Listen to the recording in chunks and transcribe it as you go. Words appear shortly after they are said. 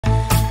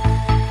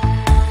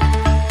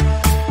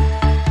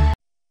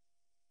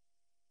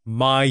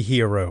My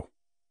hero.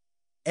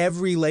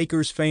 Every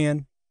Lakers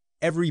fan,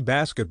 every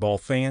basketball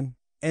fan,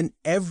 and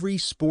every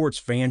sports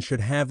fan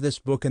should have this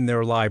book in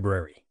their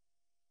library.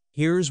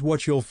 Here's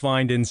what you'll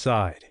find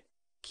inside.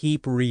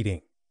 Keep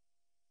reading.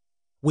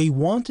 We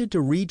wanted to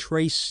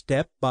retrace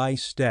step by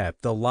step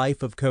the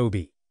life of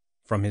Kobe,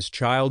 from his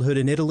childhood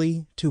in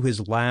Italy to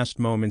his last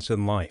moments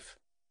in life.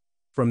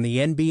 From the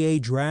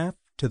NBA draft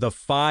to the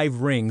 5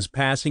 rings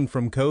passing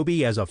from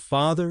Kobe as a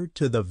father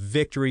to the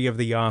victory of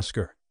the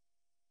Oscar.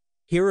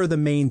 Here are the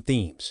main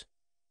themes.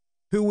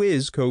 Who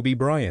is Kobe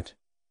Bryant?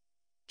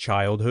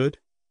 Childhood,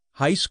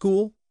 high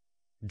school,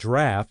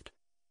 draft,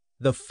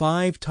 the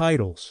 5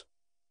 titles,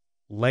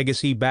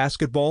 legacy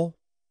basketball,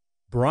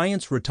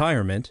 Bryant's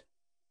retirement,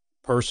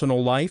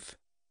 personal life,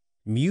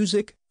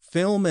 music,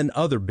 film and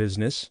other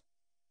business,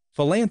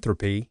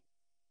 philanthropy,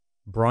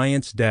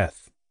 Bryant's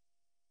death,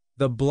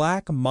 the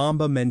Black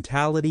Mamba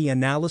mentality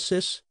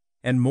analysis,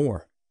 and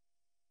more.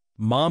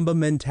 Mamba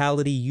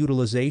mentality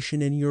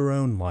utilization in your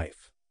own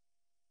life.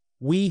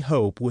 We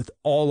hope with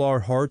all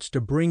our hearts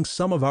to bring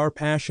some of our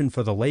passion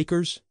for the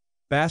Lakers,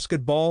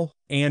 basketball,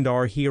 and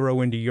our hero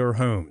into your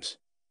homes.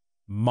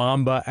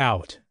 Mamba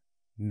out,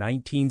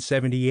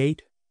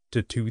 1978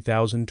 to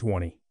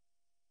 2020.